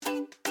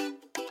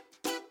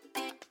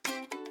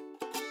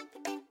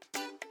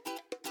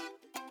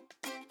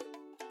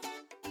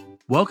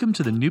Welcome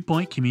to the New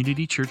Point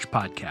Community Church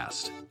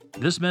podcast.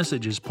 This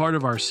message is part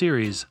of our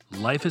series,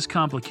 Life is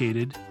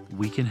Complicated,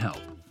 We Can Help.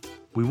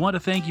 We want to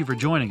thank you for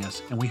joining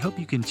us, and we hope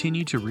you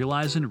continue to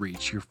realize and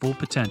reach your full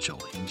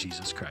potential in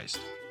Jesus Christ.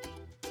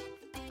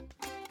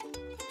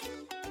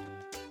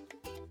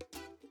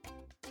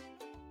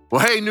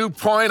 Well, hey, New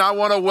Point, I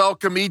want to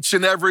welcome each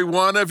and every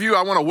one of you.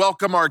 I want to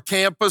welcome our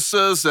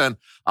campuses, and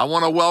I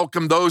want to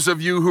welcome those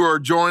of you who are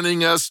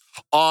joining us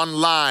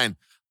online.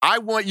 I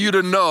want you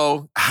to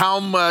know how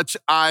much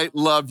I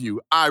love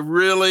you. I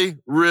really,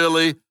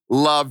 really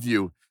love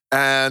you.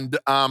 And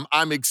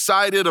I'm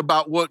excited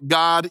about what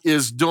God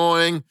is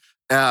doing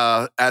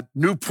at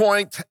New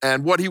Point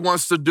and what he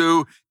wants to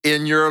do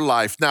in your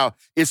life. Now,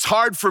 it's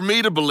hard for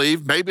me to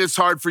believe, maybe it's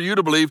hard for you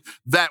to believe,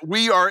 that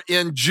we are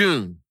in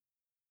June.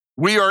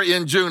 We are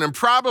in June, and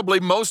probably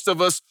most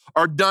of us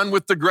are done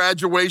with the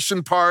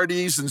graduation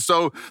parties, and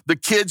so the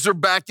kids are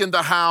back in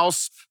the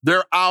house,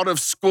 they're out of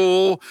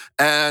school,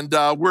 and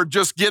we're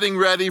just getting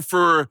ready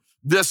for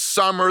this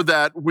summer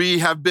that we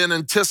have been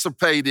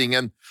anticipating.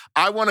 And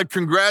I want to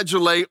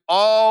congratulate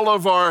all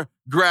of our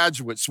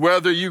graduates,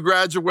 whether you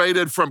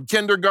graduated from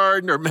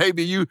kindergarten or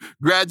maybe you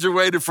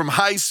graduated from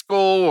high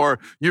school or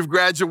you've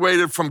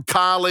graduated from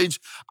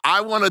college.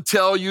 I want to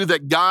tell you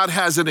that God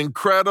has an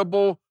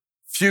incredible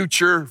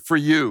future for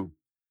you.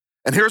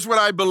 And here's what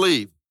I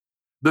believe.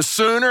 The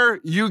sooner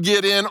you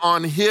get in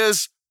on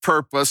his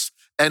purpose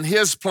and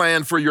his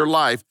plan for your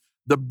life,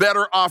 the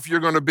better off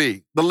you're going to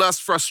be, the less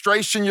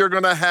frustration you're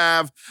going to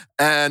have,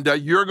 and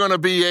you're going to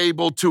be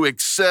able to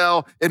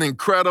excel in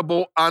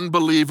incredible,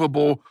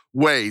 unbelievable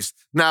ways.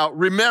 Now,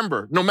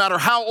 remember, no matter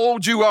how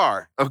old you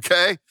are,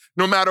 okay,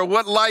 no matter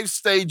what life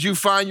stage you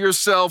find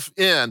yourself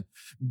in,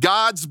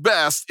 God's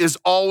best is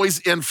always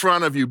in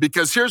front of you,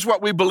 because here's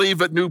what we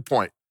believe at New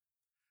Point.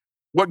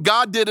 What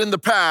God did in the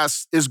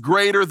past is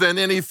greater than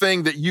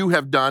anything that you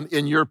have done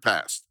in your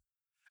past.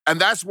 And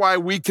that's why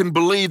we can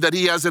believe that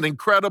he has an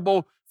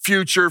incredible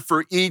future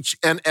for each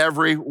and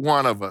every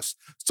one of us.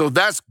 So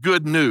that's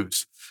good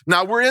news.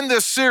 Now, we're in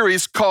this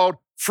series called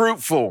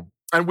Fruitful,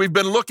 and we've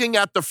been looking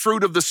at the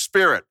fruit of the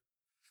Spirit,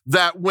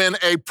 that when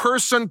a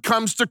person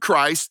comes to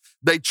Christ,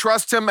 they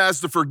trust him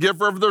as the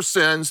forgiver of their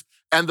sins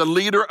and the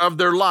leader of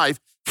their life,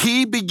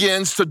 he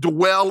begins to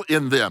dwell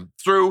in them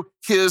through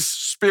his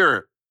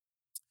Spirit.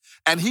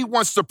 And he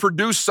wants to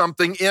produce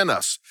something in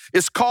us.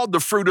 It's called the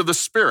fruit of the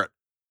Spirit.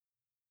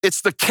 It's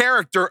the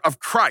character of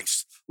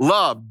Christ: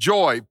 love,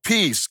 joy,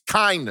 peace,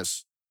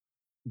 kindness,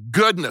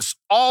 goodness,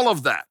 all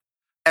of that.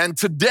 And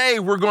today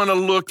we're going to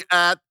look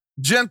at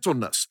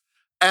gentleness.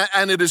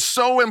 And it is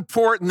so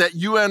important that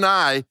you and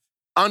I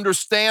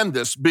understand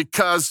this,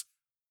 because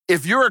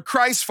if you're a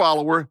Christ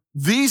follower,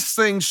 these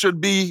things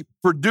should be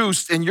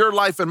produced in your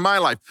life and my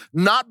life,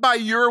 not by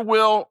your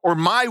will or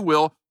my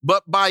will,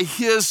 but by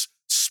his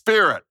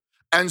Spirit.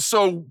 And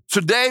so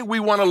today we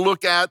want to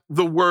look at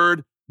the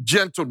word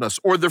gentleness,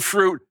 or the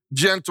fruit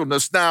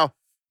gentleness. Now,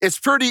 it's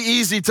pretty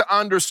easy to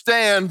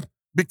understand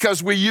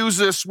because we use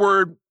this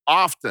word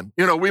often.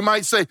 You know, we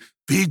might say,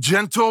 be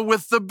gentle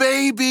with the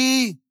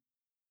baby,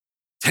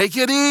 take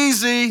it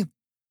easy.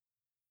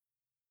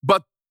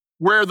 But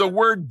where the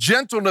word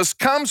gentleness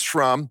comes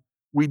from,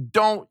 we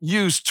don't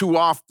use too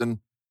often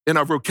in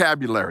our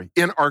vocabulary,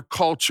 in our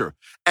culture.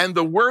 And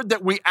the word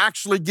that we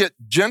actually get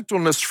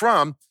gentleness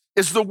from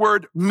is the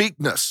word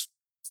meekness.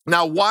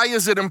 Now, why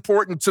is it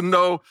important to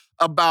know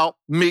about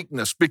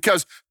meekness?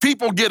 Because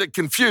people get it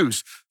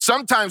confused.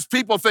 Sometimes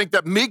people think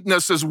that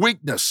meekness is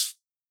weakness,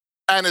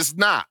 and it's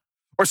not.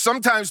 Or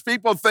sometimes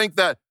people think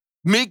that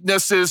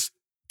meekness is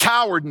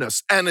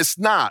cowardness, and it's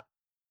not.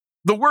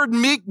 The word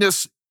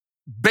meekness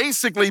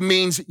basically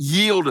means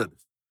yielded.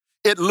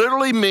 It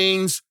literally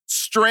means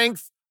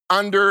strength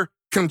under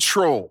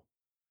control.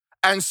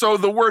 And so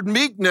the word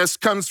meekness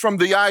comes from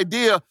the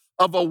idea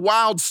of a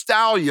wild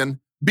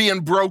stallion being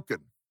broken.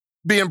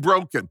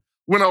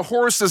 When a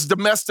horse is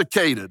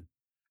domesticated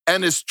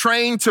and is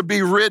trained to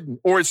be ridden,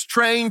 or is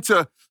trained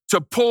to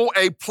pull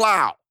a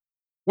plow,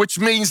 which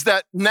means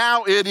that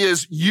now it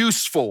is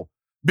useful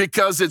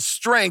because its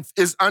strength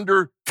is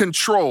under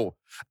control.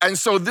 And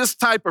so this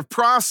type of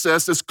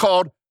process is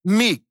called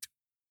meek.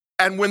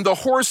 And when the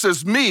horse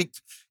is meek,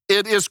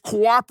 it is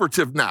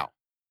cooperative now.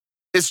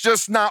 It's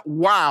just not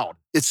wild.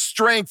 Its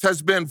strength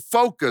has been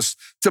focused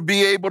to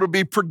be able to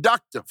be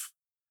productive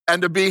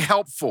and to be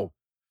helpful.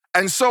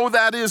 And so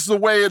that is the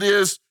way it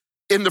is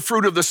in the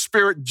fruit of the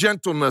Spirit,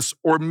 gentleness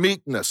or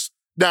meekness.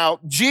 Now,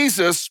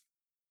 Jesus,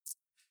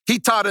 he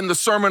taught in the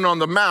Sermon on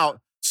the Mount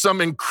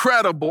some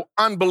incredible,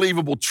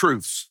 unbelievable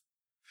truths.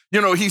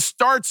 You know, he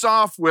starts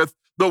off with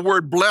the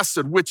word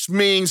blessed, which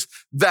means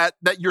that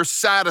you're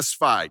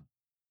satisfied,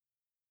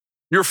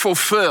 you're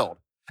fulfilled.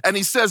 And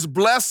he says,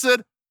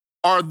 blessed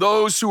are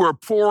those who are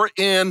poor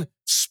in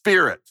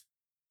spirit.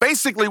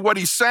 Basically, what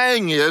he's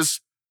saying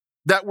is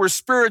that we're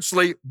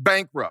spiritually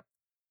bankrupt.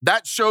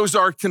 That shows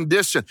our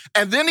condition.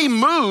 And then he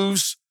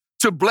moves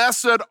to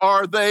blessed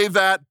are they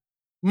that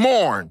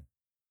mourn,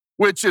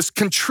 which is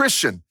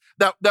contrition.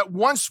 That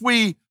once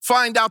we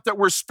find out that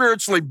we're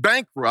spiritually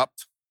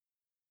bankrupt,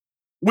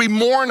 We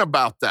mourn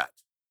about that,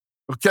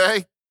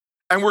 okay?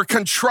 And we're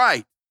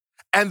contrite.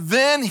 And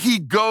then he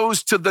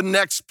goes to the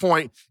next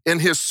point in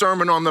his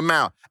Sermon on the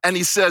Mount. And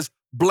he says,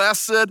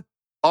 blessed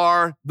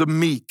are the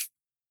meek.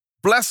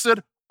 Blessed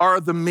are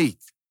the meek.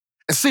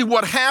 And see,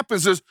 what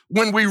happens is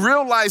when we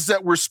realize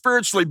that we're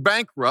spiritually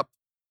bankrupt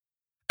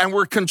and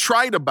we're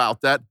contrite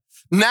about that,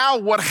 now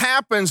what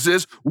happens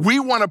is we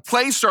want to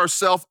place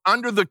ourselves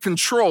under the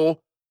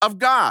control of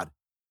God.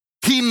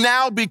 He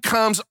now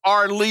becomes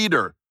our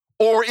leader,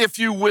 or if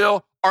you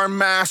will, our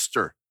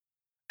master.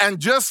 And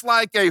just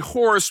like a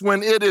horse,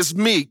 when it is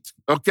meek,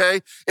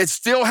 okay, it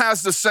still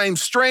has the same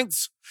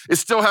strengths, it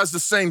still has the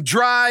same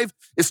drive,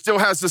 it still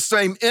has the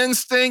same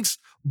instincts,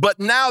 but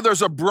now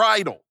there's a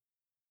bridle.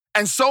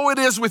 And so it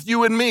is with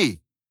you and me.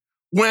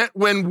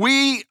 When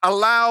we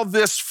allow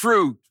this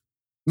fruit,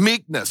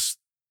 meekness,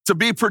 to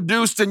be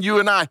produced in you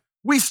and I,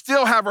 we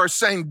still have our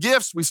same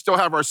gifts, we still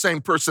have our same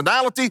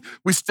personality,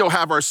 we still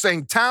have our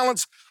same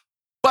talents,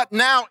 but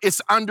now it's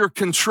under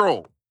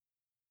control.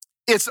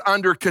 It's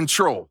under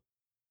control.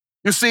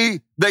 You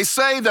see, they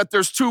say that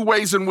there's two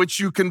ways in which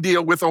you can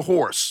deal with a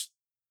horse.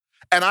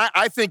 And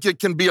I think it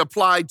can be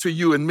applied to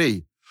you and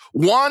me.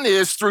 One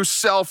is through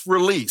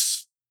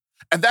self-release.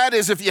 And that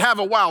is, if you have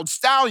a wild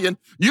stallion,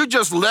 you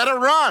just let it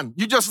run.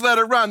 You just let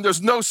it run.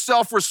 There's no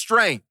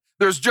self-restraint.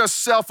 There's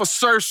just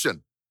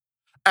self-assertion.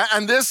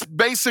 And this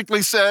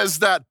basically says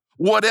that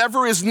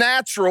whatever is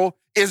natural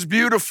is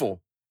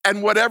beautiful,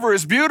 and whatever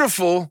is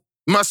beautiful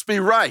must be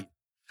right.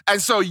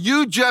 And so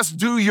you just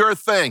do your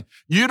thing.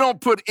 You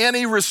don't put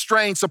any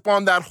restraints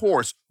upon that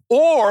horse,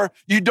 or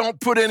you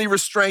don't put any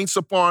restraints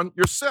upon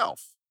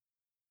yourself.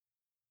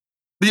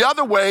 The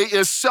other way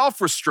is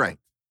self-restraint.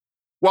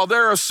 While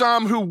there are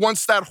some who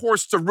wants that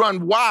horse to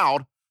run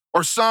wild,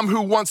 or some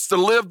who wants to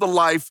live the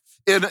life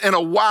in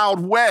a wild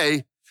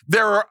way,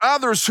 there are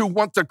others who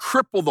want to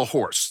cripple the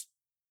horse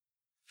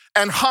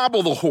and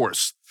hobble the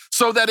horse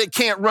so that it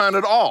can't run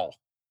at all.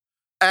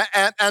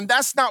 And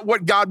that's not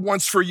what God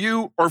wants for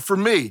you or for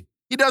me.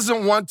 He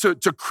doesn't want to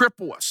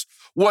cripple us.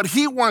 What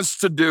he wants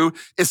to do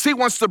is he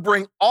wants to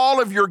bring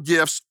all of your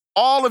gifts,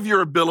 all of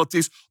your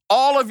abilities,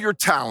 all of your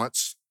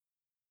talents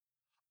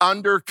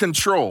under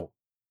control,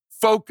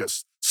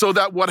 focus, so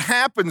that what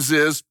happens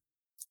is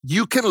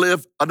you can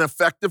live an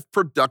effective,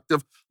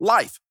 productive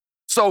life.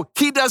 So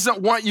he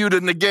doesn't want you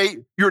to negate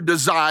your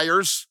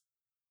desires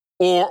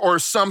or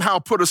somehow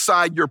put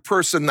aside your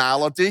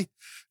personality.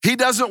 He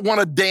doesn't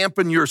want to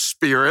dampen your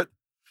spirit.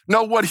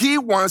 No, what he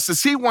wants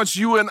is he wants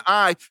you and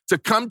I to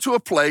come to a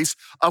place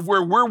of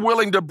where we're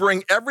willing to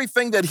bring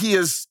everything that he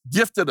has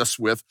gifted us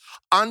with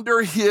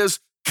under his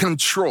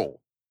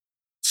control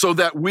so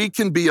that we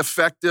can be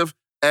effective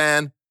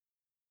and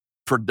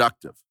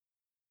productive.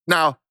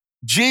 Now,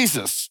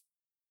 Jesus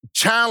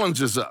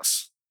challenges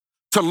us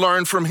to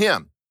learn from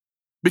him,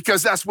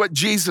 because that's what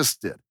Jesus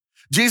did.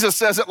 Jesus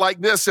says it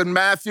like this in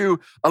Matthew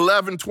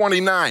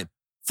 11:29.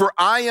 For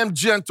I am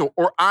gentle,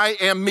 or I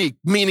am meek,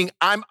 meaning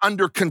I'm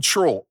under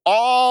control.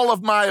 All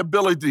of my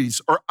abilities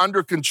are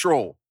under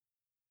control,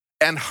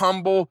 and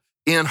humble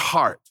in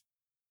heart.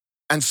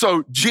 And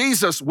so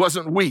Jesus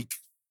wasn't weak.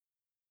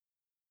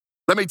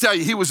 Let me tell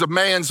you, he was a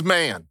man's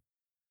man.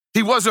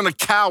 He wasn't a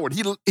coward.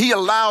 He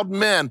allowed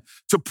men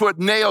to put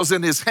nails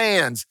in his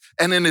hands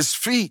and in his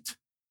feet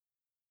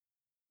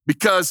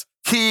because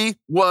he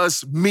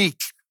was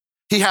meek.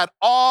 He had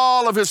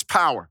all of his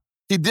power.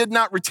 He did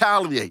not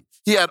retaliate.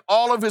 He had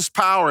all of his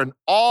power and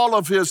all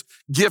of his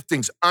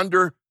giftings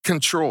under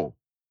control.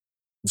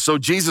 So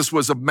Jesus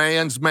was a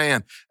man's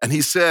man. And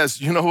he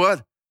says, you know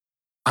what?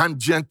 I'm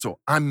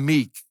gentle, I'm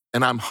meek,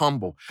 and I'm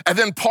humble. And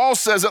then Paul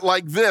says it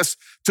like this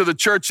to the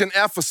church in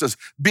Ephesus: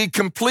 be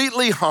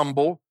completely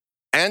humble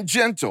and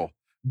gentle,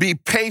 be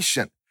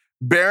patient,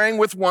 bearing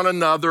with one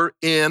another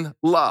in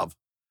love.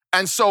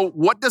 And so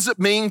what does it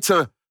mean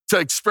to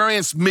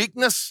experience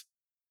meekness?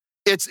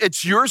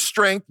 It's your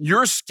strength,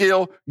 your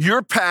skill,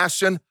 your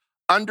passion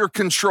under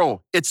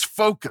control. It's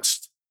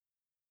focused.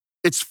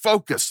 It's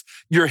focused.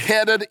 You're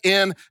headed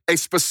in a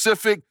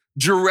specific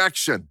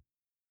direction.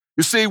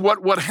 You see,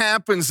 what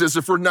happens is,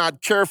 if we're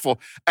not careful,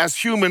 as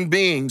human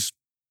beings,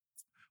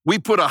 we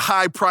put a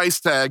high price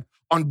tag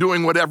on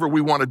doing whatever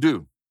we want to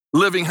do,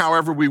 living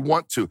however we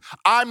want to.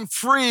 I'm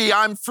free,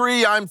 I'm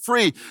free, I'm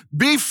free.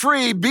 Be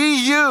free,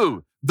 be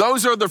you.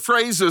 Those are the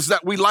phrases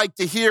that we like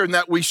to hear and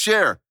that we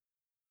share.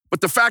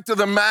 But the fact of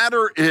the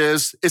matter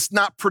is, it's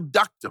not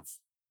productive.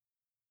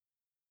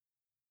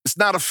 It's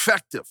not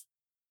effective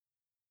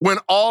when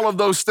all of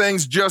those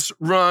things just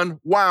run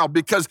wild,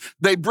 because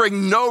they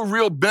bring no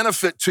real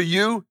benefit to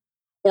you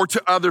or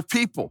to other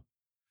people.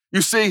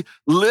 You see,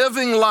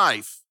 living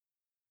life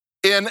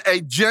in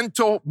a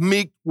gentle,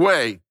 meek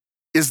way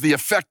is the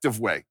effective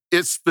way.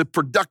 It's the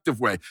productive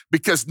way,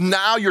 because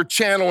now you're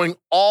channeling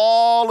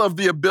all of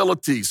the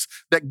abilities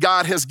that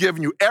God has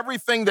given you,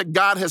 everything that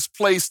God has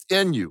placed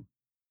in you,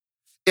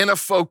 in a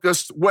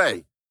focused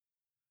way.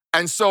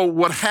 And so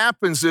what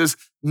happens is,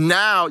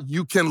 now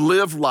you can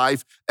live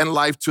life and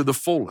life to the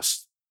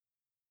fullest.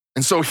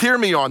 And so hear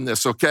me on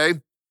this, okay?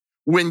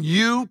 When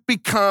you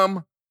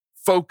become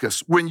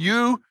focus. When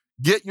you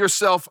get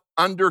yourself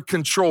under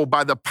control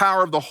by the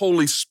power of the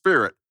Holy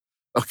Spirit,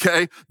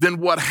 okay, then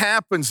what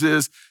happens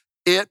is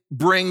it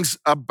brings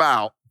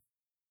about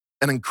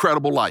an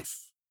incredible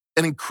life,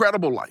 an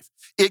incredible life.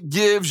 It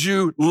gives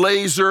you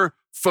laser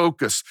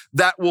focus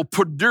that will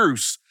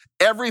produce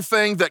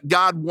everything that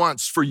God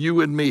wants for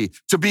you and me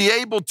to be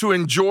able to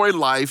enjoy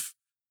life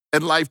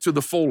and life to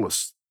the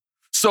fullest.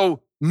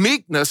 So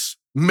meekness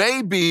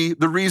may be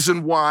the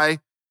reason why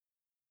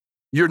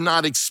you're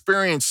not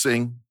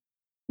experiencing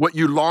what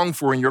you long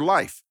for in your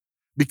life,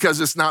 because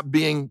it's not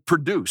being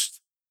produced.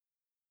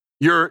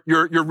 You're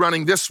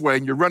running this way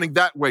and you're running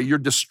that way. You're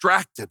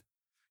distracted.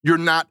 You're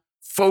not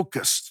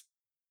focused.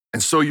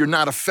 And so you're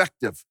not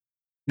effective.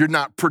 You're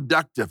not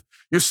productive.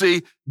 You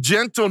see,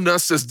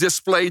 gentleness is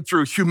displayed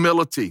through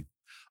humility,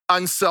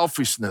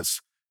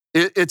 unselfishness.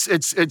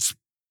 It's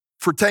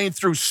pertained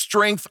through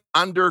strength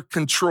under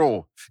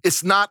control.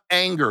 It's not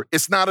anger.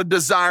 It's not a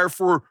desire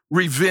for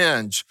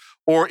revenge,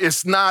 or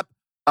it's not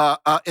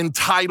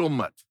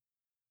entitlement.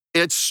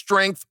 It's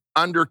strength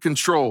under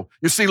control.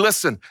 You see,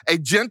 listen, a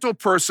gentle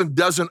person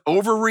doesn't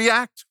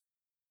overreact,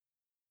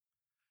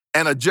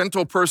 and a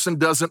gentle person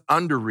doesn't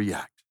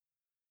underreact.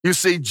 You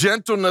see,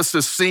 gentleness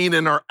is seen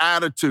in our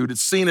attitude.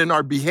 It's seen in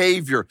our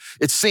behavior.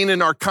 It's seen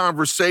in our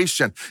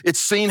conversation. It's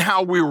seen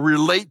how we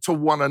relate to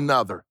one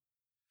another.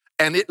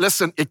 And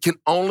it can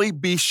only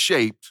be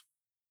shaped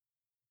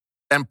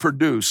and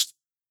produced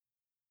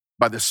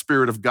by the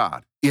Spirit of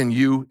God in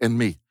you and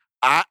me.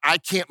 I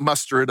can't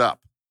muster it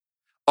up.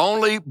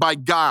 Only by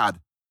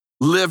God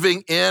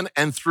living in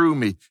and through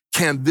me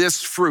can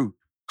this fruit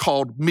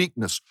called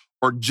meekness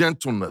or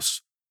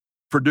gentleness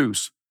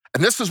produce.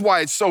 And this is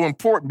why it's so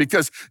important,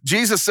 because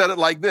Jesus said it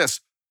like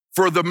this: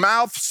 for the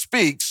mouth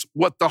speaks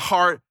what the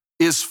heart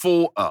is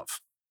full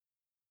of.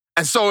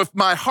 And so if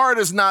my heart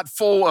is not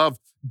full of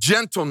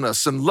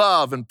gentleness and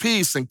love and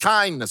peace and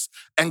kindness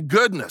and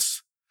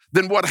goodness,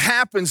 then what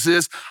happens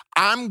is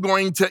I'm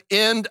going to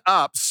end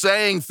up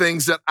saying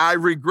things that I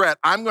regret.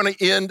 I'm going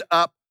to end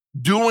up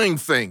doing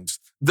things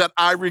that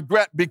I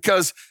regret,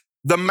 because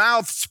the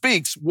mouth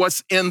speaks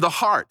what's in the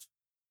heart.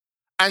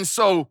 And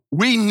so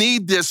we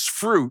need this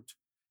fruit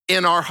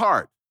in our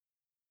heart.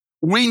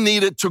 We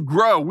need it to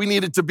grow. We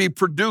need it to be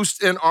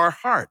produced in our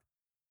heart.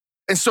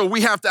 And so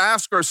we have to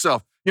ask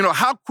ourselves,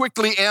 how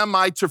quickly am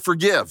I to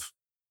forgive?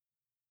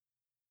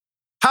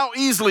 How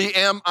easily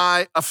am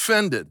I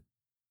offended?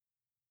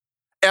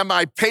 Am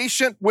I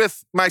patient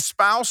with my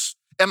spouse?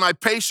 Am I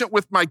patient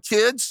with my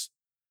kids?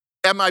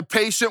 Am I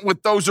patient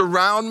with those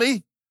around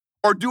me?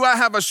 Or do I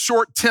have a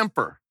short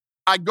temper?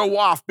 I go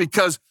off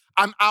because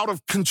I'm out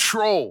of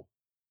control.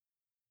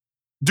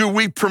 Do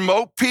we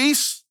promote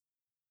peace,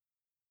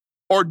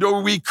 or do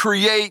we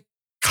create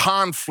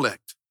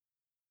conflict?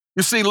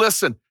 You see,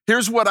 listen,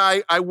 here's what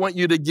I want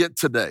you to get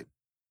today.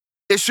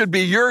 It should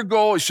be your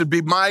goal. It should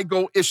be my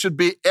goal. It should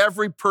be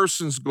every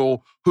person's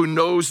goal who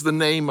knows the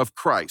name of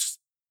Christ,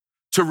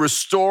 to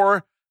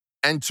restore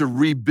and to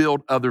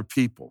rebuild other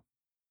people,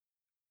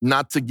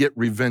 not to get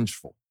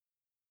revengeful.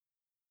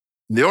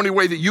 And the only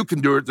way that you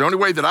can do it, the only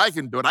way that I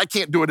can do it, I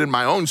can't do it in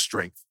my own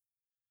strength,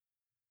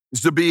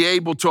 is to be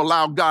able to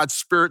allow God's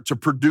Spirit to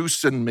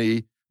produce in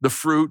me the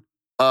fruit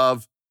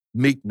of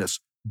meekness,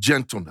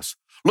 gentleness.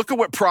 Look at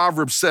what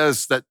Proverbs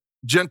says that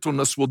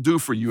gentleness will do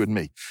for you and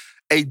me.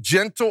 A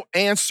gentle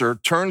answer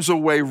turns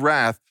away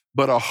wrath,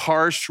 but a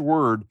harsh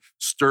word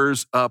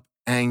stirs up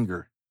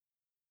anger.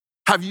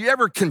 Have you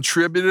ever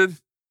contributed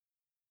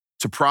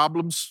to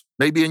problems?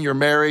 Maybe in your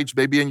marriage,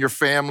 maybe in your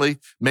family,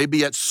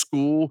 maybe at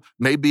school,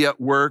 maybe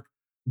at work,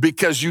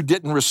 because you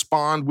didn't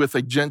respond with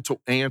a gentle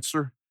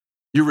answer.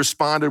 You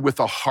responded with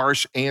a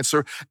harsh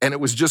answer, and it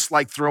was just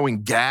like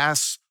throwing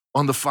gas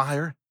on the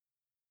fire.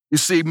 You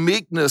see,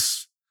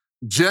 meekness,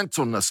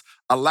 gentleness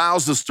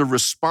allows us to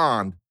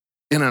respond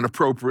in an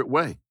appropriate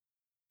way.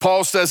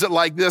 Paul says it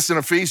like this in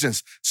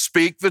Ephesians: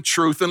 speak the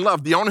truth in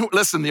love. The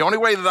only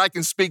way that I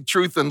can speak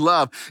truth in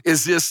love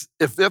is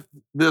if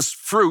this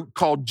fruit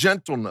called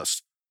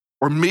gentleness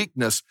or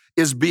meekness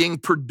is being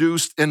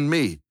produced in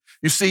me.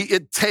 You see,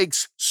 it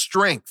takes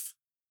strength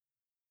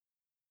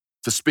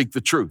to speak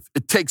the truth.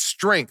 It takes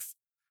strength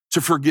to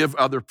forgive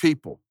other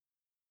people.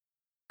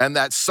 And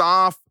that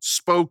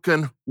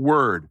soft-spoken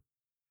word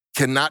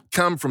cannot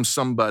come from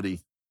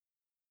somebody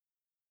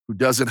who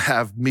doesn't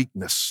have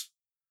meekness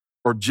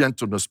or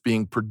gentleness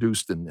being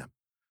produced in them.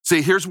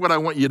 See, here's what I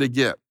want you to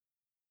get.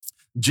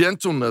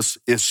 Gentleness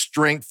is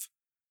strength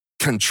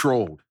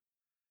controlled.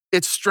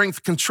 It's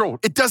strength controlled.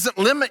 It doesn't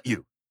limit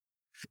you.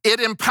 It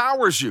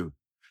empowers you.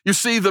 You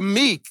see, the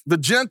meek, the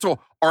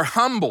gentle are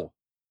humble.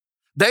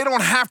 They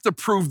don't have to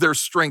prove their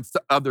strength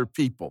to other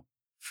people.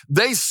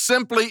 They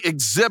simply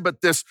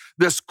exhibit this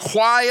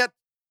quiet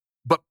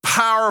but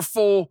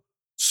powerful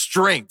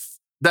strength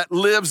that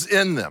lives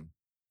in them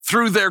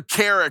through their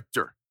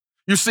character.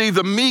 You see,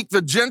 the meek,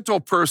 the gentle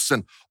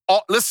person,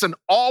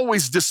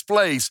 always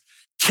displays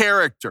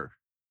character.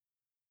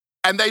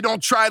 And they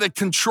don't try to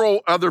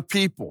control other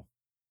people.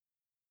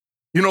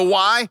 You know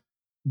why?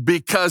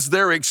 Because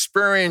they're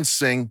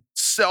experiencing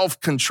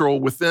self-control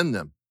within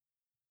them.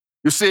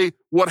 You see,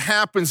 what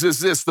happens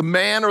is this: the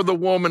man or the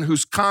woman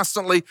who's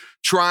constantly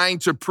trying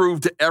to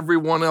prove to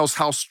everyone else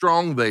how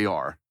strong they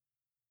are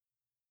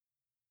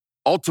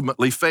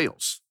ultimately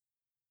fails,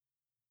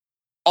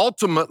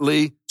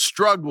 ultimately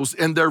struggles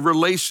in their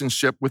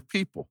relationship with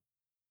people.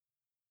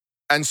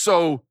 And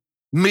so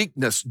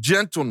meekness,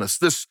 gentleness,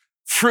 this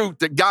fruit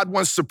that God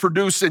wants to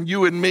produce in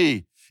you and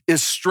me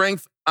is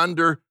strength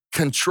under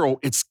control.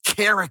 It's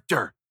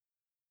character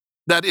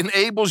that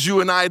enables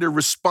you and I to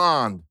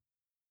respond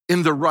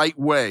in the right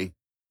way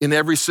in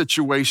every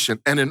situation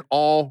and in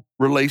all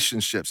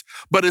relationships.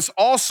 But it's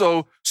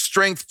also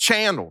strength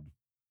channeled,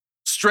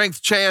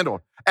 strength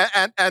channeled.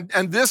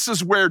 And this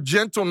is where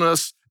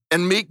gentleness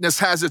and meekness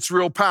has its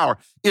real power.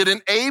 It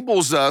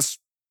enables us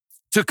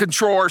to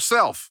control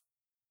ourselves.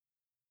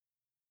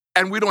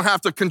 And we don't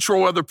have to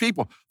control other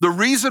people. The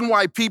reason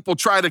why people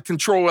try to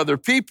control other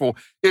people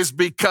is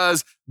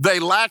because they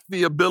lack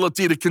the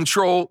ability to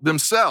control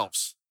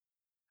themselves.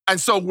 And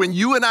so when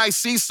you and I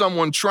see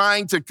someone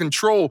trying to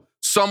control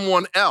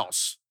someone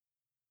else,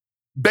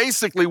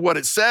 basically what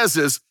it says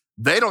is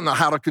they don't know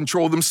how to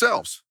control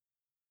themselves.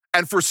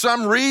 And for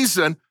some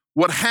reason,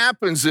 what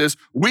happens is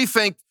we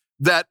think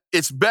that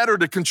it's better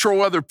to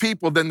control other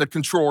people than to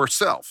control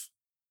ourselves.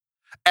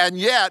 And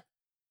yet,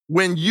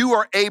 when you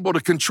are able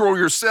to control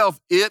yourself,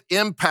 it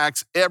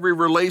impacts every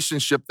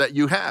relationship that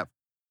you have.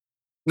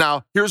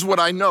 Now, here's what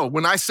I know.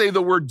 When I say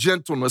the word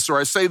gentleness or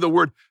I say the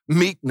word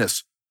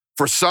meekness,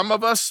 for some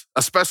of us,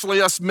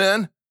 especially us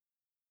men,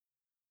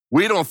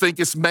 we don't think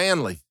it's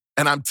manly.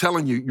 And I'm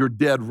telling you, you're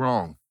dead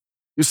wrong.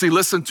 You see,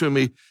 listen to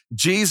me.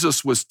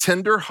 Jesus was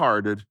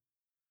tender-hearted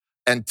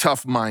and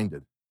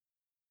tough-minded.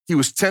 He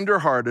was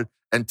tender-hearted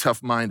and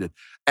tough-minded.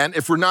 And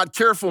if we're not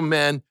careful,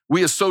 men,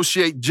 we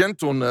associate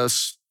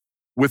gentleness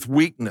with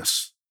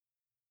weakness.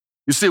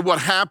 You see, what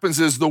happens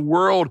is the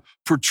world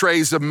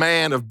portrays a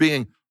man of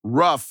being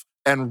rough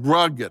and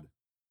rugged,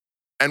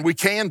 and we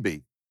can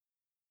be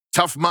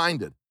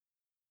tough-minded.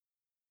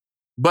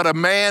 But a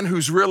man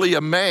who's really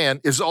a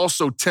man is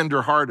also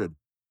tender-hearted.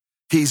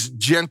 He's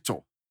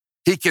gentle.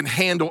 He can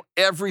handle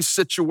every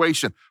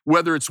situation,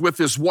 whether it's with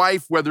his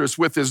wife, whether it's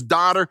with his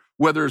daughter,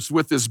 whether it's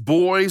with his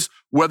boys,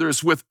 whether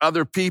it's with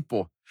other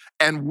people.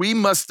 And we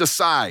must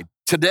decide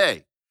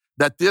today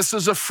that this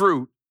is a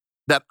fruit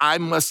that I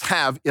must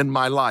have in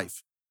my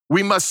life.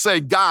 We must say,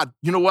 God,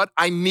 you know what?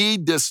 I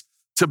need this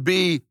to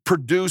be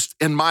produced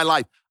in my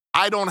life.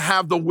 I don't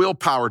have the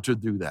willpower to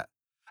do that.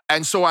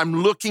 And so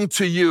I'm looking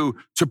to you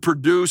to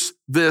produce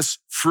this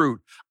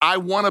fruit. I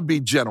want to be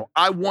gentle.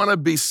 I want to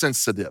be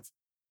sensitive.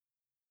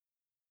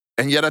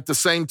 And yet at the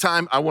same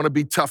time, I want to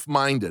be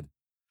tough-minded.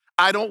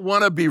 I don't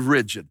want to be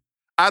rigid.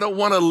 I don't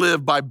want to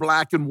live by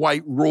black and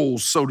white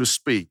rules, so to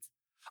speak.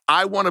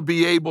 I want to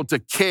be able to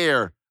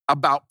care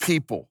about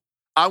people.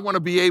 I want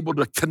to be able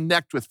to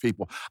connect with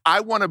people. I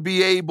want to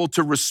be able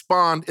to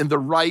respond in the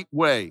right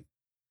way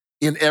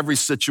in every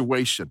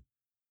situation.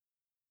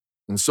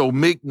 And so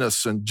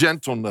meekness and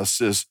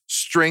gentleness is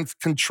strength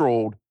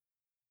controlled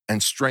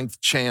and strength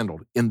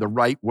channeled in the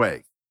right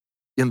way,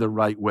 in the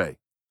right way.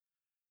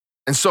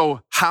 And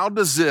so how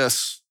does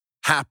this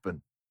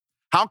happen?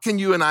 How can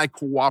you and I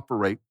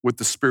cooperate with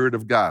the Spirit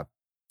of God?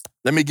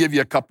 Let me give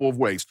you a couple of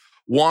ways.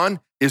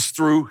 One is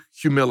through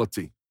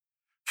humility.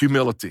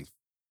 Humility.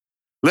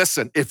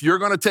 Listen, if you're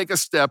going to take a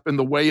step in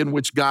the way in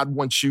which God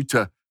wants you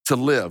to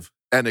live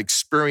and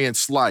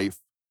experience life,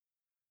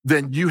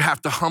 then you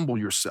have to humble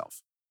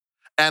yourself.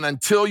 And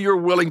until you're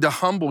willing to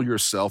humble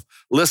yourself,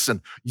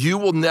 listen, you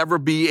will never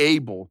be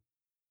able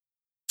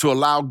to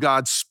allow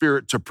God's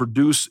Spirit to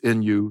produce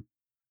in you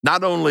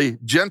not only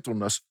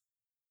gentleness,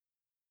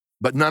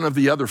 but none of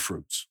the other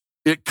fruits.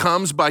 It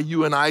comes by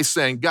you and I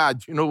saying,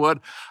 God, you know what?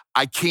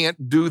 I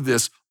can't do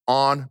this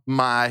on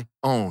my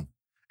own.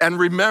 And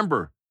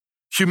remember,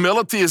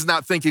 humility is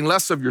not thinking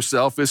less of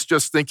yourself. It's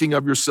just thinking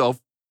of yourself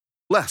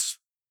less.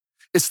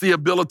 It's the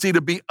ability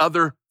to be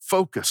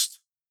other-focused.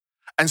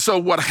 And so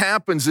what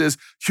happens is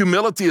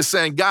humility is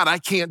saying, God, I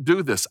can't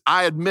do this.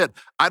 I admit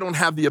I don't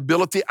have the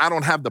ability. I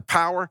don't have the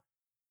power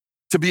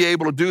to be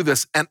able to do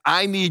this. And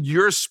I need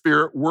your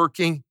Spirit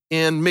working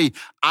in me.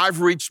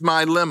 I've reached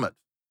my limit.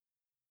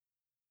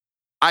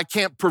 I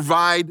can't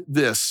provide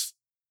this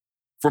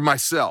for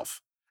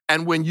myself.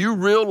 And when you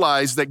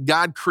realize that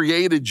God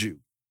created you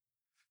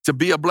to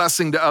be a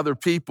blessing to other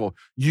people,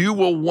 you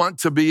will want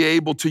to be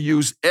able to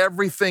use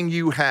everything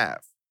you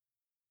have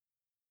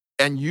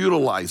and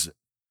utilize it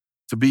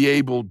to be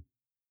able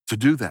to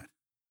do that.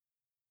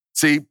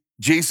 See,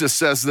 Jesus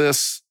says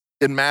this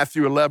in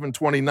Matthew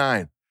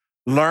 11:29.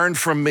 Learn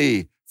from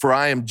me, for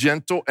I am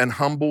gentle and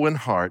humble in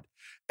heart,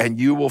 and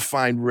you will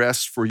find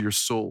rest for your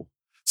soul.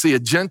 See, a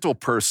gentle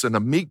person,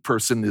 a meek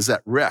person is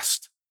at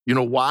rest. You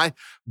know why?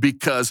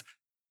 Because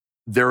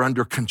they're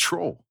under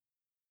control.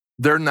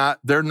 They're not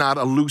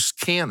a loose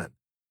cannon.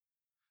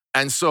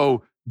 And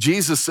so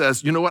Jesus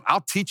says, you know what? I'll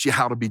teach you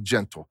how to be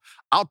gentle.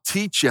 I'll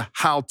teach you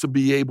how to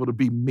be able to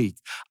be meek.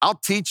 I'll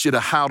teach you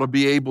how to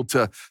be able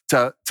to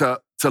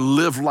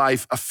live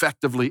life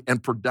effectively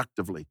and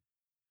productively.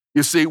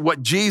 You see,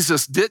 what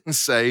Jesus didn't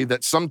say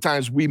that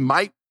sometimes we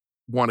might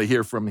want to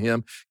hear from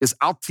him is,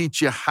 I'll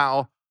teach you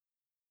how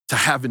to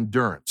have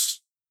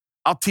endurance.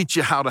 I'll teach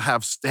you how to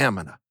have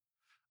stamina.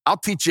 I'll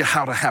teach you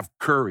how to have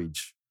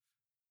courage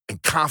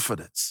and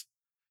confidence.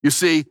 You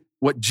see,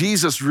 what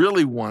Jesus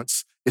really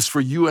wants is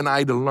for you and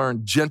I to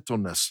learn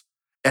gentleness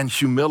and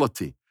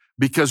humility,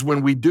 because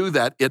when we do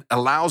that, it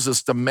allows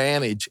us to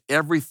manage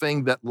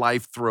everything that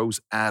life throws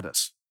at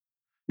us.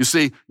 You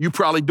see, you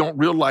probably don't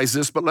realize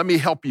this, but let me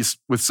help you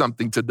with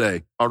something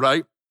today, all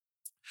right?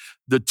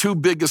 The two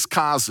biggest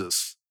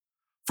causes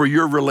for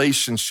your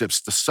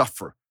relationships to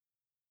suffer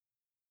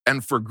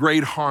and for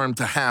great harm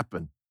to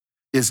happen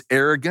is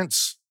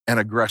arrogance and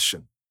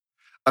aggression.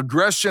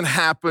 Aggression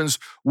happens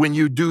when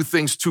you do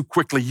things too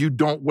quickly. You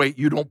don't wait,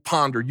 you don't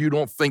ponder, you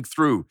don't think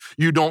through,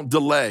 you don't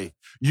delay.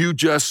 You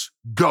just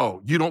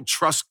go. You don't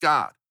trust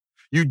God.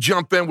 You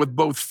jump in with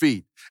both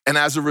feet. And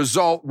as a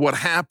result, what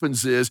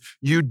happens is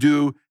you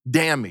do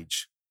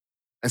damage.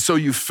 And so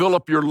you fill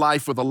up your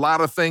life with a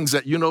lot of things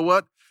that, you know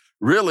what,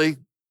 really,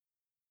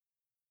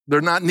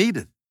 they're not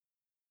needed.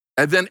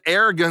 And then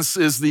arrogance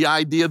is the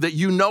idea that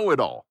you know it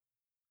all,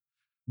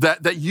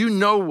 that you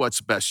know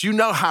what's best. You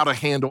know how to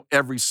handle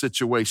every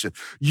situation.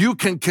 You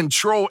can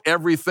control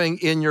everything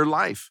in your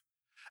life.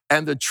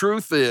 And the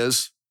truth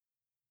is,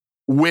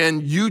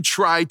 when you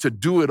try to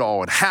do it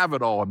all and have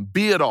it all and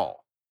be it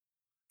all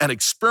and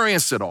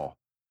experience it all,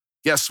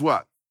 guess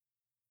what?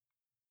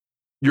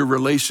 Your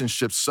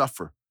relationships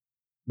suffer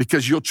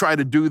because you'll try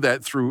to do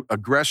that through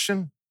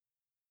aggression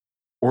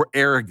or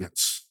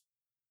arrogance.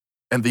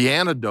 And the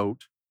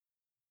antidote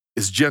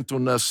is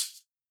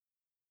gentleness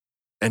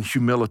and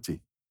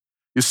humility.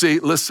 You see,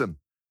 listen,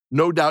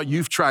 no doubt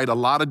you've tried a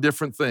lot of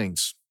different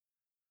things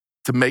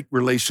to make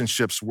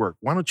relationships work.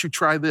 Why don't you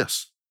try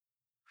this?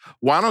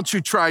 Why don't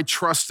you try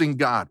trusting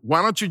God?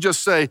 Why don't you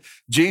just say,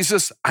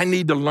 Jesus, I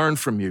need to learn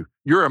from you.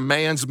 You're a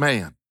man's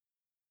man.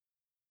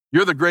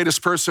 You're the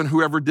greatest person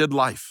who ever did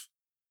life.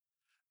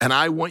 And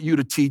I want you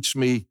to teach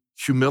me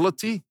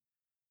humility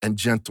and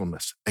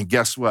gentleness. And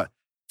guess what?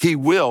 He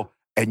will,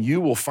 and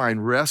you will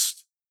find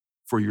rest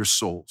for your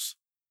souls.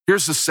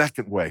 Here's the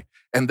second way,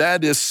 and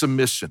that is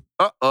submission.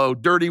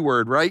 Dirty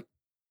word, right?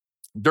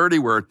 Dirty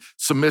word,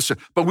 submission.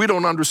 But we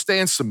don't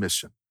understand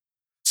submission.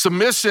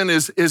 Submission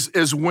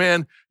is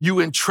when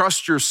you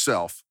entrust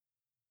yourself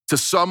to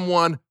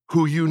someone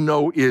who you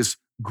know is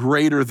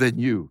greater than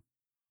you,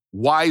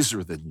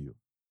 wiser than you,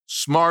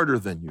 smarter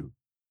than you.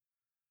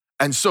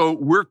 And so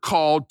we're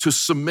called to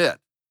submit.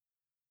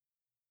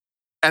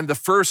 And the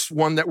first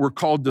one that we're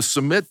called to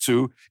submit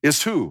to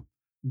is who?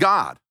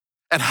 God.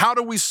 And how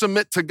do we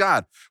submit to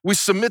God? We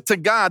submit to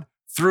God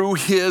through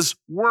His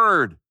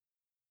Word.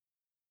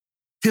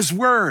 His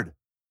Word.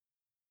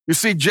 You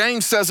see,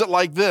 James says it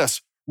like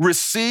this: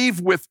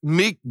 receive with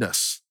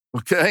meekness,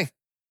 okay,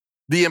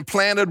 the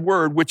implanted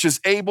word, which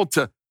is able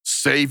to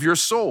save your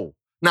soul.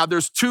 Now,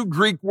 there's two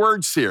Greek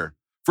words here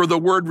for the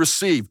word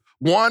receive.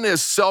 One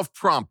is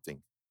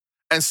self-prompting.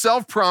 And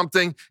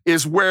self-prompting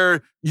is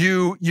where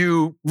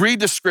you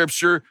read the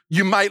scripture,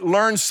 you might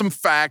learn some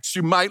facts,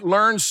 you might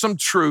learn some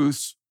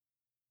truths,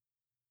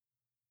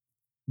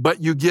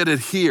 but you get it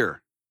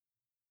here.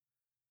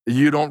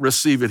 You don't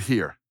receive it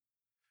here.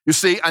 You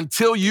see,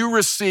 until you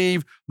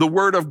receive the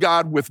word of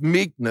God with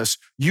meekness,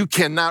 you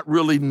cannot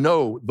really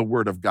know the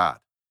word of God.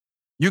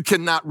 You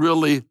cannot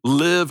really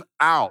live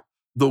out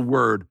the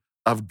word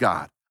of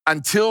God.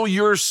 Until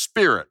your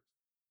spirit,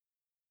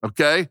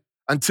 okay,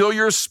 until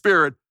your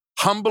spirit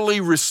humbly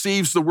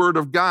receives the word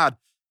of God,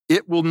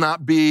 it will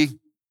not be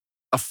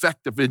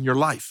effective in your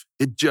life.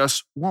 It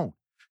just won't.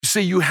 You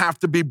see, you have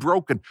to be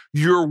broken.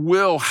 Your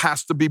will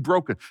has to be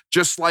broken,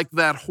 just like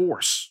that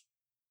horse.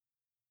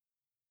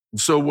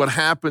 And so what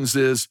happens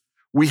is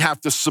we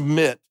have to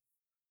submit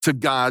to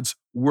God's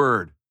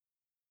word.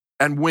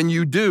 And when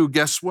you do,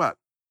 guess what?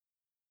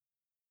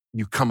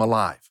 You come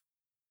alive.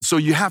 So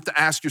you have to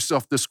ask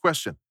yourself this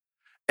question: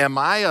 am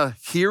I a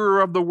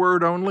hearer of the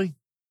word only?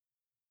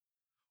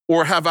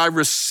 Or have I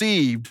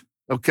received,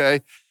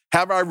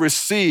 have I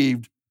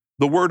received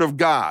the word of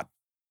God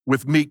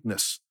with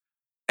meekness?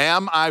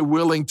 Am I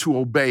willing to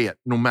obey it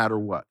no matter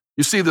what?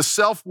 You see, the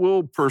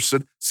self-willed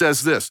person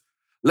says this: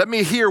 let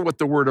me hear what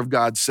the word of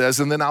God says,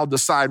 and then I'll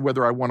decide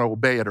whether I want to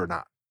obey it or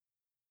not.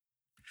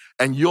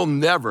 And you'll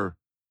never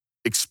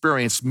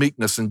experience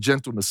meekness and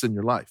gentleness in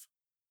your life.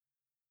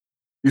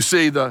 You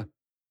see, the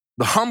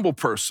humble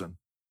person,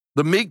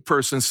 the meek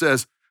person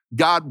says,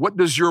 God, what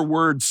does your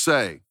word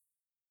say?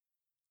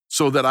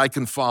 So that I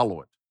can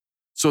follow it,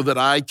 so that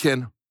I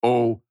can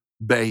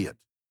obey it.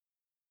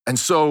 And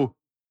so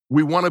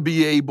we want to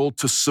be able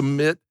to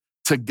submit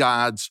to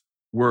God's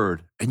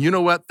word. And you know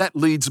what? That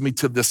leads me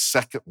to this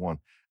second one.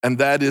 And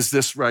that is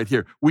this right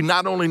here. We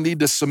not only need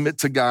to submit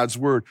to God's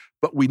word,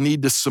 but we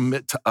need to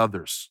submit to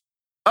others.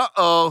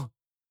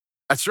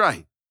 That's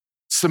right.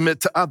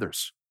 Submit to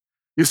others.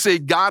 You see,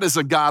 God is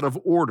a God of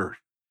order.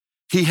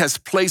 He has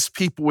placed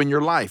people in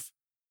your life.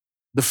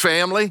 The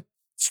family,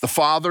 it's the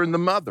father and the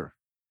mother.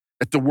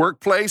 At the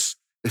workplace,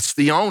 it's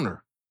the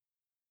owner.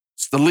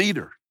 It's the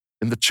leader.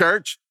 In the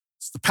church,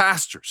 it's the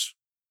pastors.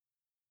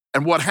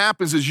 And what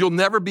happens is you'll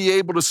never be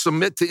able to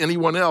submit to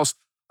anyone else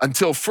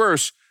until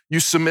first you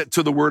submit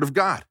to the word of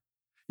God.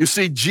 You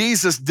see,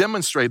 Jesus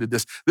demonstrated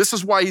this. This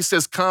is why he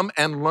says, come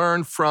and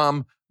learn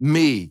from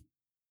me.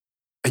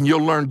 And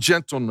you'll learn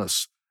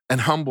gentleness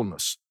and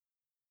humbleness.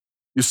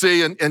 You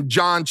see, in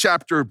John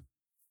chapter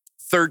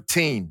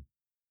 13,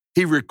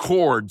 he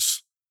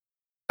records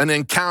an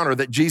encounter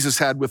that Jesus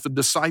had with the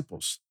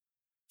disciples.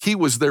 He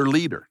was their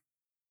leader.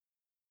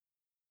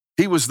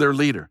 He was their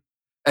leader.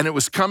 And it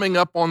was coming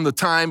up on the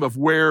time of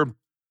where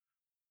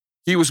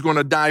he was going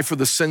to die for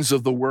the sins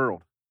of the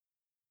world.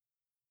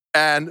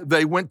 And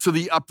they went to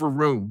the upper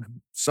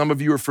room. Some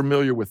of you are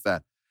familiar with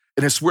that.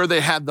 And it's where they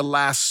had the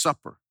Last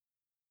Supper.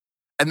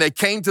 And they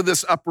came to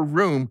this upper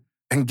room,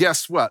 and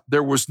guess what?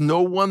 There was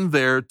no one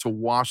there to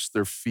wash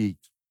their feet.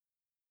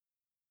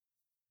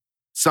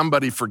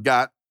 Somebody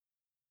forgot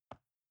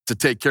to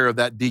take care of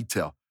that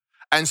detail.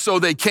 And so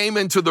they came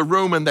into the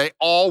room and they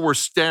all were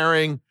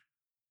staring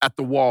at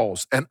the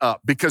walls and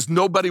up because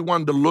nobody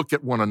wanted to look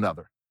at one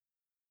another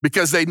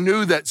because they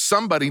knew that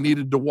somebody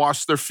needed to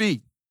wash their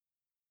feet,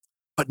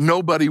 but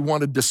nobody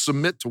wanted to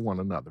submit to one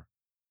another.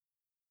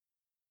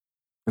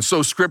 And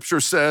so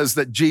scripture says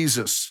that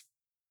Jesus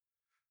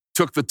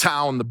took the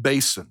towel and the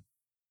basin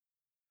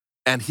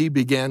and he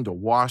began to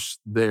wash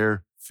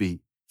their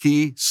feet.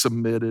 He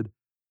submitted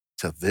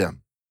to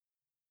them.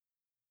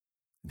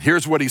 And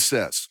here's what he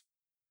says.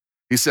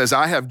 He says,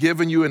 I have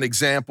given you an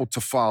example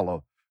to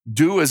follow.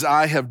 Do as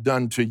I have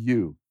done to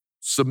you.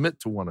 Submit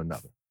to one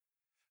another.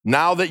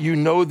 Now that you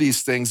know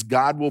these things,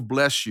 God will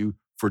bless you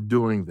for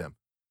doing them.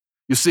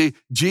 You see,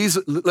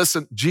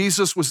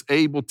 Jesus was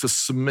able to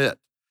submit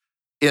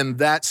in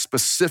that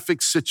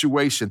specific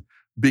situation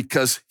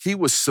because he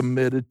was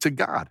submitted to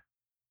God.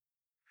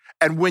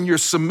 And when you're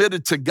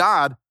submitted to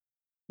God,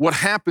 what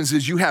happens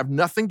is you have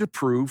nothing to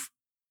prove,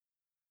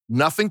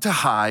 nothing to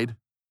hide,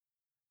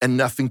 and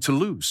nothing to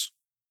lose.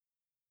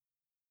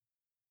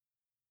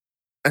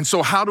 And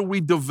so how do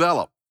we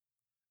develop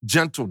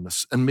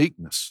gentleness and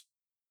meekness?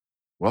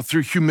 Well,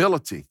 through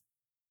humility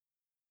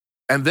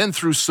and then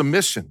through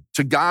submission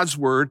to God's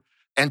word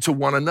and to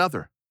one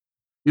another.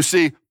 You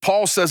see,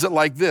 Paul says it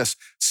like this,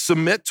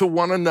 submit to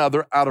one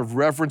another out of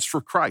reverence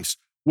for Christ.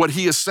 What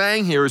he is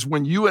saying here is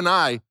when you and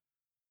I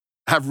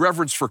have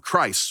reverence for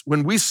Christ,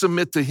 when we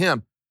submit to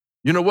him,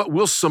 you know what?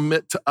 We'll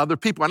submit to other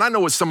people. And I know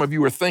what some of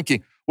you are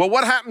thinking. Well,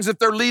 what happens if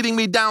they're leading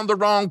me down the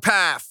wrong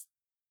path?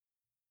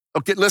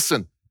 Okay,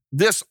 listen,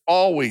 this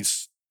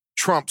always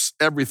trumps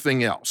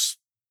everything else.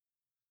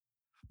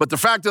 But the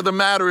fact of the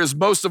matter is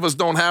most of us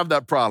don't have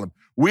that problem.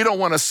 We don't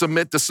want to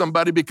submit to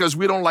somebody because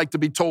we don't like to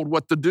be told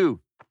what to do.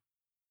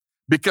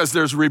 Because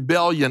there's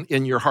rebellion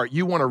in your heart.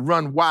 You want to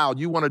run wild.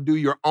 You want to do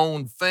your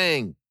own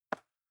thing.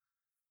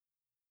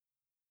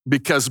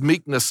 Because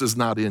meekness is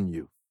not in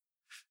you.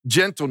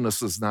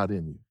 Gentleness is not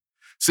in you.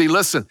 See,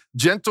 listen,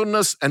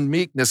 gentleness and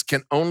meekness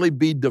can only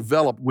be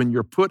developed when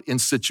you're put in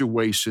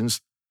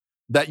situations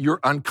that you're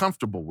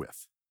uncomfortable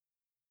with.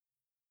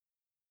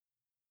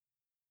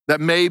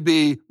 That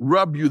maybe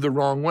rub you the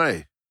wrong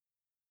way.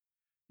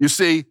 You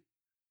see,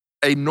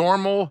 a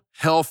normal,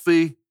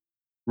 healthy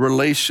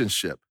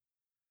relationship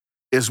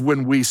is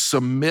when we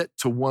submit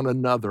to one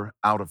another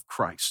out of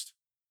Christ.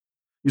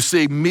 You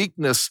see,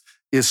 meekness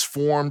is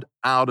formed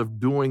out of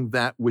doing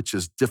that which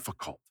is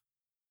difficult.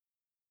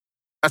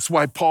 That's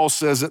why Paul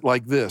says it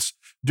like this,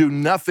 do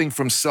nothing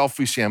from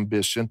selfish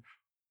ambition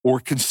or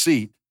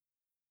conceit.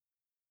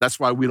 That's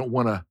why we don't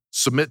want to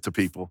submit to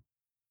people.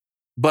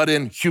 But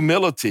in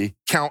humility,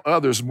 count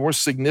others more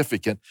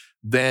significant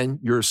than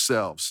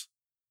yourselves.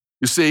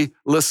 You see,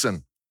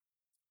 listen,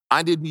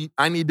 I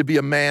need to be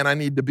a man, I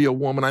need to be a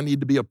woman, I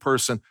need to be a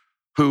person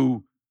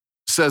who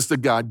says to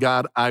God,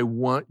 God, I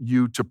want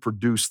you to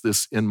produce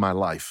this in my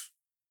life.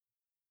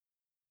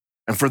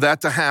 And for that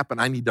to happen,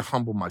 I need to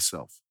humble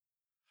myself.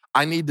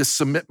 I need to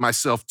submit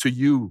myself to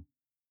you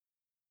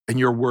and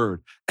your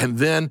word. And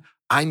then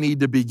I need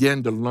to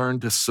begin to learn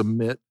to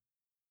submit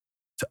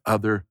to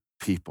other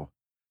people.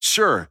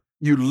 Sure,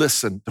 you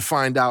listen to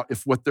find out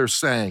if what they're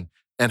saying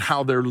and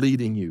how they're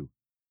leading you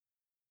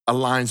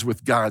aligns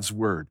with God's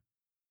word.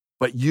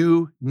 But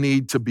you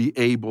need to be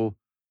able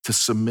to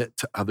submit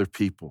to other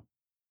people.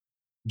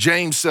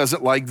 James says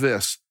it like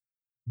this,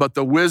 but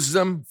the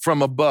wisdom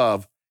from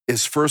above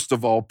is first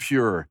of all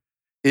pure.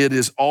 It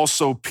is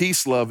also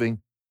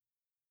peace-loving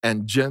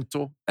and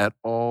gentle at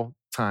all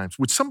times.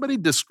 Would somebody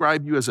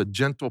describe you as a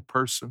gentle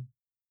person?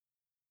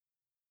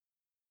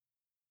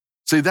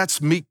 See,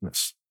 that's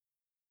meekness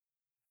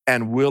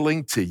and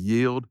willing to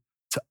yield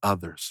to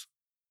others.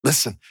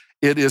 Listen,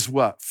 it is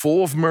what?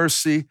 Full of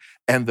mercy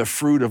and the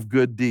fruit of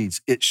good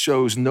deeds. It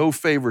shows no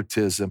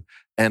favoritism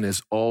and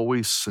is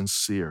always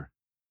sincere.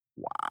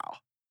 Wow.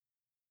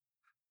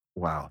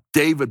 Wow.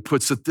 David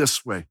puts it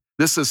this way.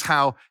 This is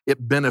how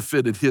it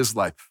benefited his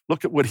life.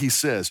 Look at what he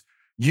says.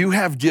 You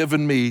have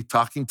given me,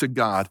 talking to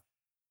God,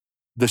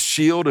 the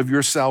shield of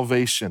your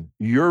salvation.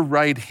 Your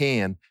right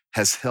hand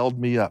has held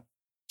me up.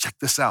 Check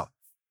this out.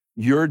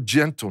 Your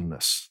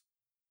gentleness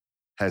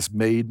has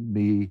made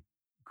me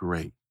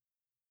great.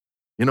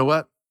 You know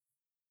what?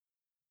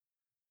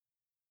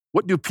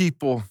 What do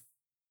people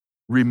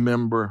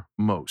remember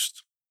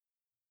most?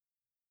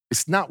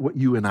 It's not what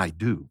you and I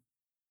do.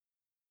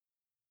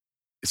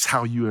 It's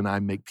how you and I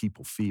make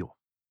people feel.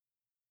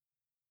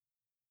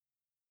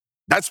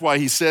 That's why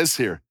he says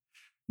here,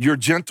 your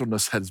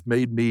gentleness has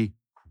made me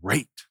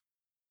great.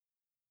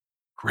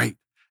 Great.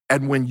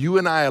 And when you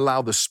and I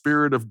allow the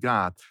Spirit of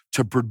God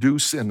to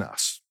produce in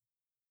us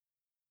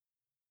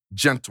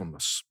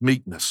gentleness,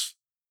 meekness,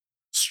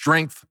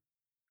 strength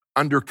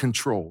under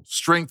control,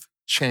 strength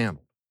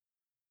channeled,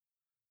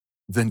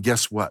 then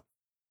guess what?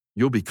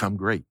 You'll become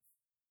great.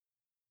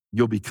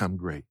 You'll become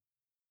great.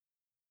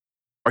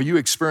 Are you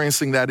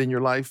experiencing that in your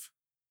life?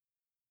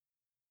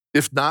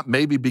 If not,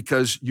 maybe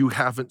because you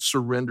haven't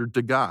surrendered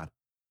to God.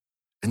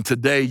 And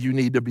today you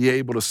need to be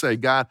able to say,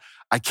 God,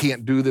 I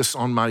can't do this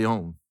on my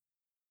own.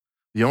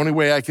 The only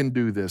way I can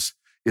do this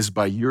is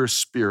by your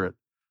Spirit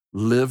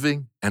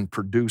living and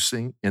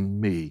producing in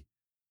me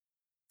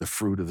the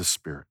fruit of the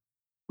Spirit.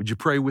 Would you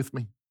pray with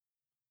me?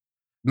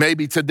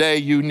 Maybe today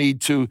you need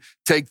to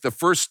take the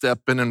first step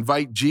and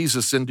invite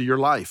Jesus into your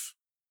life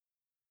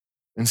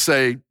and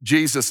say,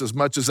 Jesus, as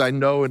much as I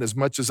know and as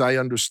much as I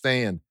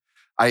understand,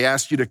 I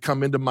ask you to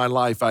come into my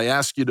life. I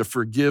ask you to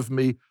forgive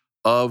me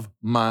of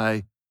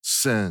my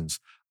sins.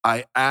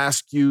 I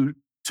ask you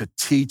to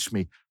teach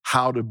me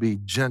how to be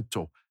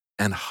gentle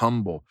and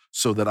humble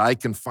so that I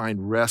can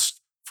find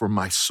rest for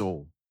my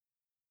soul.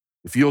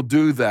 If you'll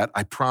do that,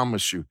 I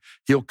promise you,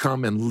 he'll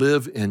come and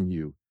live in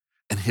you,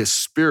 and his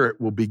Spirit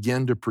will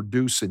begin to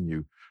produce in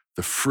you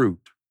the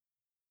fruit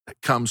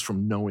that comes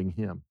from knowing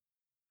him.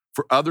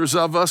 For others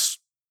of us,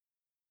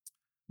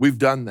 we've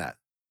done that.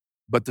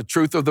 But the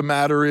truth of the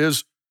matter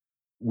is,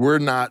 we're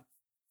not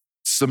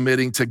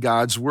submitting to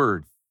God's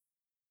word.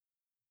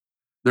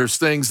 There's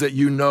things that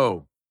you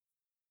know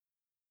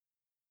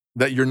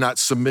that you're not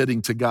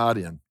submitting to God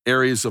in,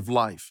 areas of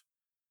life,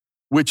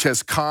 which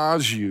has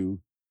caused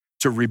you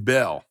to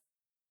rebel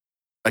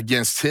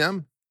against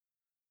him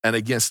and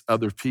against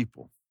other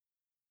people.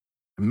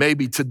 And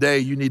maybe today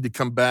you need to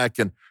come back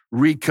and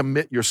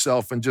recommit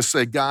yourself and just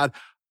say, God,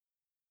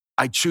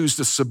 I choose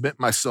to submit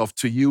myself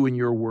to you and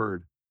your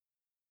word.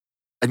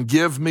 And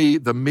give me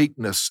the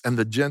meekness and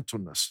the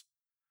gentleness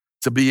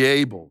to be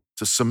able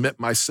to submit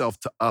myself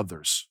to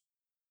others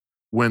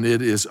when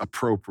it is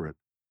appropriate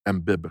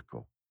and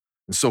biblical.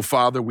 And so,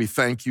 Father, we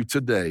thank you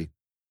today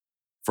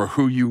for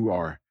who you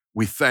are.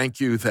 We thank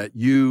you that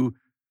you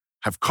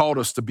have called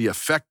us to be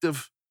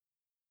effective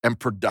and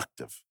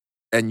productive,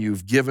 and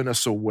you've given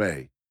us a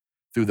way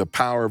through the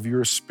power of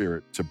your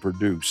Spirit to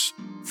produce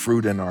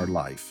fruit in our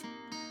life.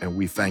 And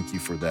we thank you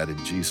for that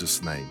in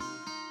Jesus' name.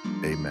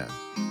 Amen.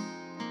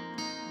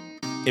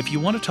 If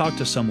you want to talk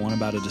to someone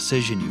about a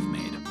decision you've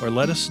made, or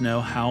let us know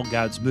how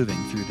God's moving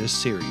through this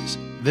series,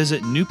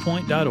 visit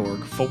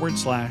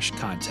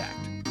newpoint.org/contact.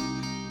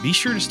 Be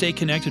sure to stay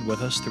connected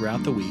with us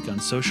throughout the week on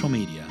social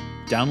media,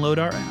 download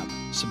our app,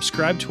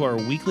 subscribe to our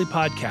weekly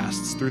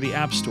podcasts through the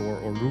App Store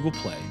or Google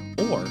Play,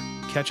 or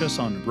catch us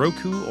on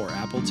Roku or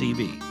Apple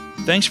TV.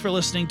 Thanks for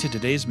listening to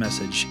today's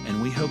message,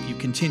 and we hope you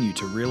continue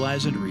to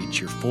realize and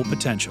reach your full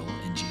potential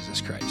in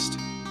Jesus Christ.